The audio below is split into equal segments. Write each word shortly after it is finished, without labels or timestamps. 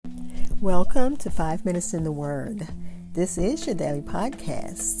Welcome to 5 Minutes in the Word. This is your daily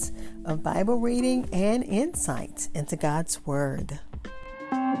podcast of Bible reading and insight into God's Word.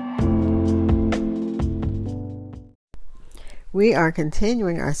 We are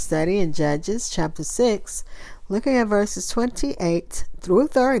continuing our study in Judges chapter 6, looking at verses 28 through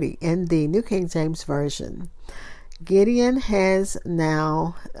 30 in the New King James Version. Gideon has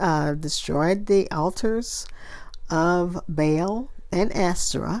now destroyed the altars of Baal and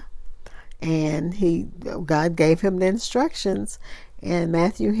Asherah, and God gave him the instructions. And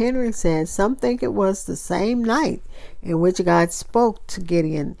Matthew Henry says, some think it was the same night in which God spoke to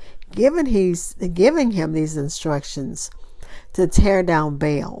Gideon, giving him these instructions to tear down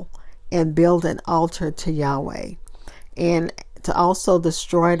Baal and build an altar to Yahweh, and to also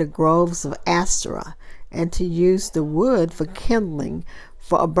destroy the groves of Asherah, and to use the wood for kindling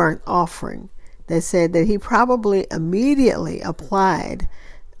for a burnt offering. They said that he probably immediately applied,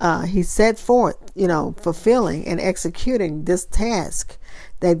 he set forth, fulfilling and executing this task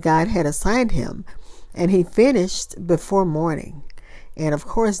that God had assigned him, and he finished before morning. And of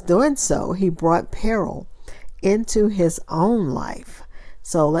course, doing so, he brought peril into his own life.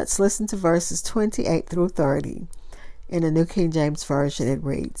 So let's listen to verses 28 through 30. In the New King James Version, it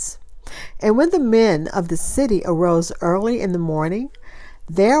reads, "And when the men of the city arose early in the morning,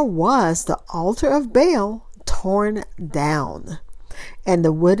 there was the altar of Baal torn down, and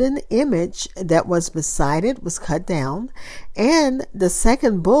the wooden image that was beside it was cut down, and the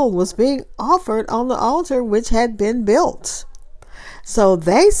second bull was being offered on the altar which had been built. So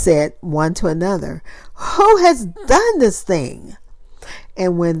they said one to another, 'Who has done this thing?'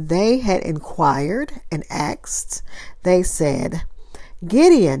 And when they had inquired and asked, they said,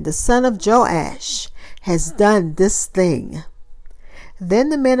 'Gideon, the son of Joash, has done this thing.' Then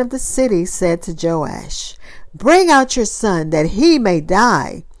the men of the city said to Joash, 'Bring out your son, that he may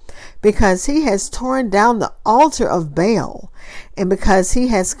die, because he has torn down the altar of Baal, and because he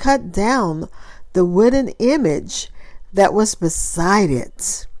has cut down the wooden image that was beside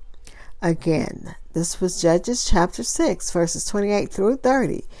it.'" Again, this was Judges chapter 6, verses 28 through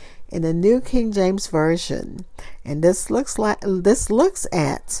 30 in the New King James Version. And this looks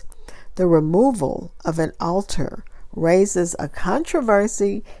at the removal of an altar raises a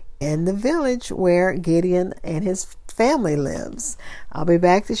controversy in the village where Gideon and his family lives. I'll be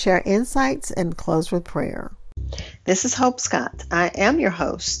back to share insights and close with prayer. This is Hope Scott. I am your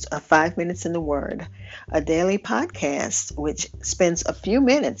host of 5 Minutes in the Word, a daily podcast which spends a few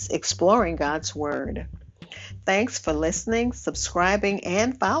minutes exploring God's Word. Thanks for listening, subscribing,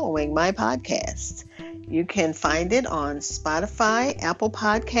 and following my podcast. You can find it on Spotify, Apple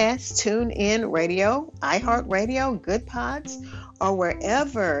Podcasts, TuneIn Radio, iHeartRadio, Good Pods, or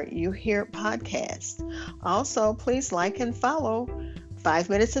wherever you hear podcasts. Also, please like and follow 5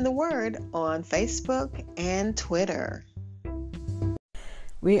 Minutes in the Word on Facebook and Twitter.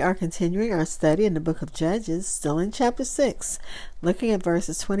 We are continuing our study in the book of Judges, still in chapter 6, looking at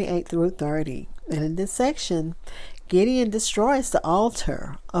verses 28 through 30. And in this section, Gideon destroys the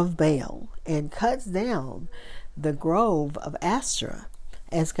altar of Baal and cuts down the grove of Asherah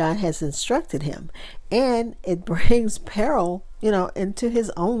as God has instructed him. And it brings peril, into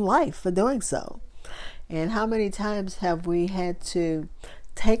his own life for doing so. And how many times have we had to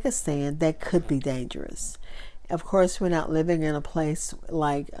take a stand that could be dangerous? Of course, we're not living in a place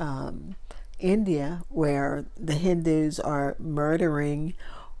like India where the Hindus are murdering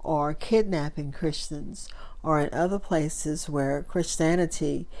or kidnapping Christians, or in other places where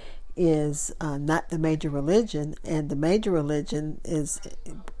Christianity is not the major religion, and the major religion is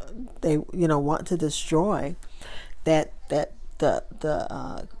they want to destroy the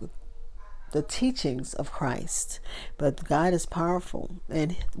teachings of Christ. But God is powerful,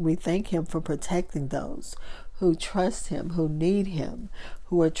 and we thank him for protecting those who trust him, who need him,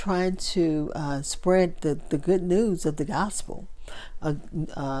 who are trying to spread the good news of the gospel,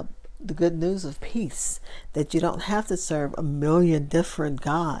 the good news of peace, that you don't have to serve a million different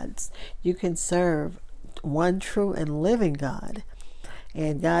gods. You can serve one true and living God.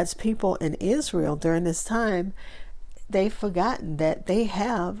 And God's people in Israel during this time, they've forgotten that they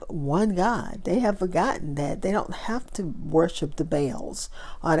have one God. They have forgotten that they don't have to worship the Baals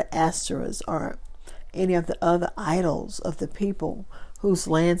or the Asherahs or any of the other idols of the people whose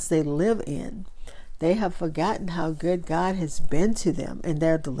lands they live in. They have forgotten how good God has been to them in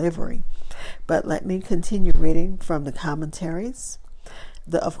their delivery. But let me continue reading from the commentaries.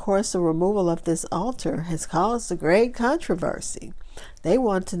 Of course, the removal of this altar has caused a great controversy. They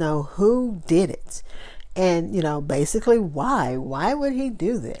want to know who did it. And, basically why? Why would he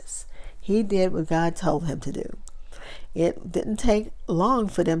do this? He did what God told him to do. It didn't take long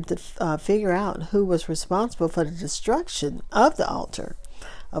for them to figure out who was responsible for the destruction of the altar.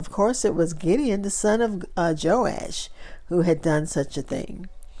 Of course, it was Gideon, the son of Joash, who had done such a thing.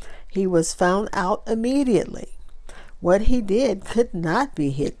 He was found out immediately. What he did could not be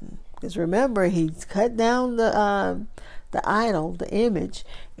hidden. Because remember, he cut down the idol, the image,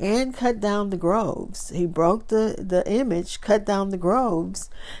 and cut down the groves. He broke the image, cut down the groves,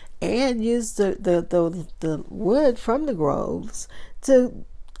 and used the wood from the groves to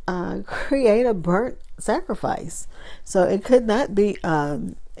create a burnt sacrifice. So it could not be,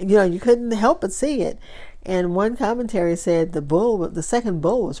 you couldn't help but see it. And one commentary said the second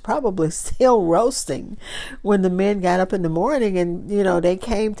bull was probably still roasting when the men got up in the morning, and they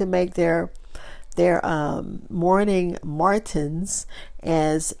came to make their morning martins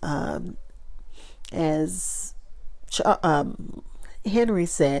as Henry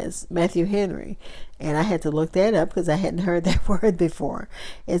says, Matthew Henry, and I had to look that up because I hadn't heard that word before.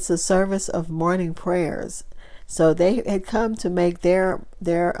 It's a service of morning prayers. So they had come to make their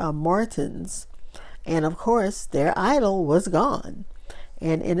martins, and of course their idol was gone,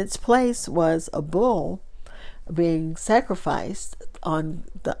 and in its place was a bull being sacrificed on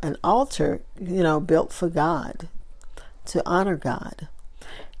an altar, built for God, to honor God.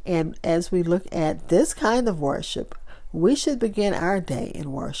 And as we look at this kind of worship, we should begin our day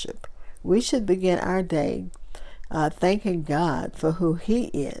in worship. We should begin our day thanking God for who He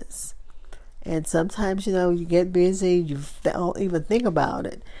is. And sometimes, you get busy, you don't even think about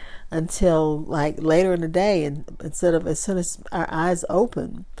it until like later in the day, and as soon as our eyes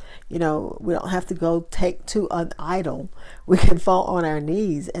open, we don't have to go take to an idol. We can fall on our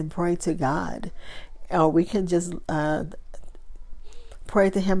knees and pray to God, or we can just pray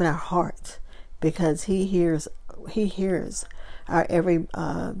to Him in our heart, because He hears our every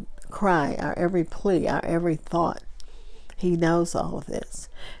cry, our every plea, our every thought. He knows all of this.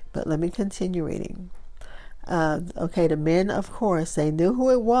 But let me continue reading. The men, of course, they knew who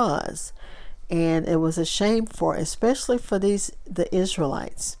it was, and it was a shame especially for the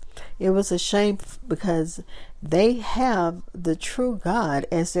Israelites. It was a shame because they have the true God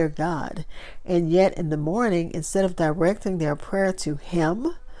as their God, and yet in the morning, instead of directing their prayer to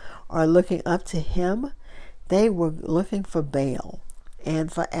Him or looking up to Him, they were looking for Baal and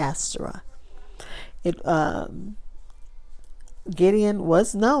for Asherah. Gideon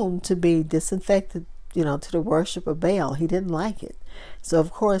was known to be disinfected, to the worship of Baal. He didn't like it. So,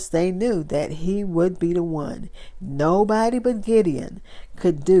 of course, they knew that he would be the one. Nobody but Gideon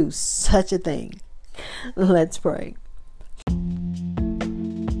could do such a thing. Let's pray.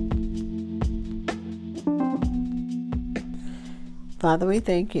 Father, we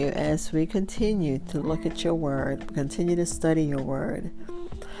thank you as we continue to look at your word, continue to study your word.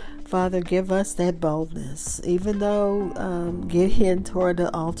 Father, give us that boldness, even though Gideon tore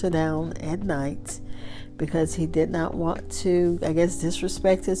the altar down at night because he did not want to,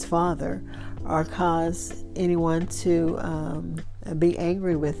 disrespect his father or cause anyone to be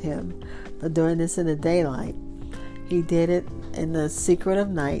angry with him for doing this in the daylight. He did it in the secret of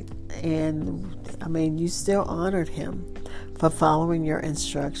night, and you still honored him for following your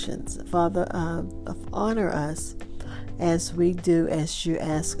instructions. Father, honor us as we do as you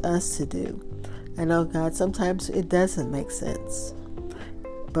ask us to do. I know, God, sometimes it doesn't make sense,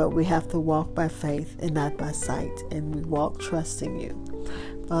 but we have to walk by faith and not by sight, and we walk trusting you.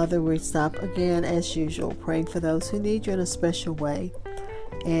 Father, we stop again as usual, praying for those who need you in a special way.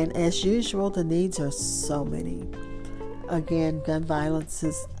 And as usual, the needs are so many. Again, gun violence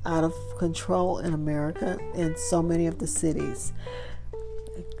is out of control in America in so many of the cities.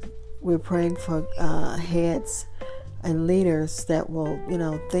 We're praying for heads and leaders that will,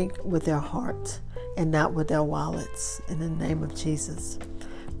 think with their heart and not with their wallets, in the name of Jesus.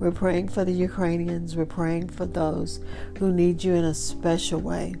 We're praying for the Ukrainians. We're praying for those who need you in a special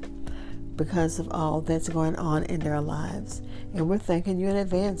way because of all that's going on in their lives. And we're thanking you in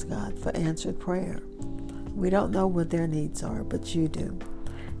advance, God, for answered prayer. We don't know what their needs are, but you do.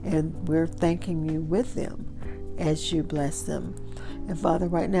 And we're thanking you with them as you bless them. And Father,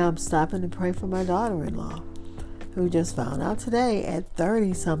 right now I'm stopping to pray for my daughter-in-law, who just found out today at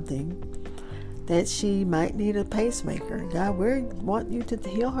 30-something that she might need a pacemaker. God, we want you to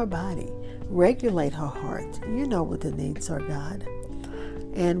heal her body, regulate her heart. You know what the needs are, God.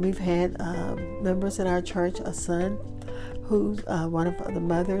 And we've had members in our church, a son who, one of the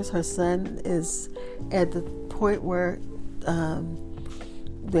mothers, her son is at the point where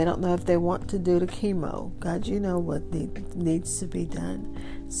they don't know if they want to do the chemo. God, you know what needs to be done.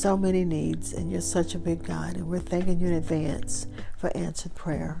 So many needs, and you're such a big God, and we're thanking you in advance for answered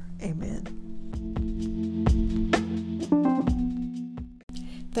prayer. Amen.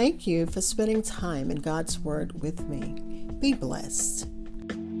 Thank you for spending time in God's Word with me. Be blessed.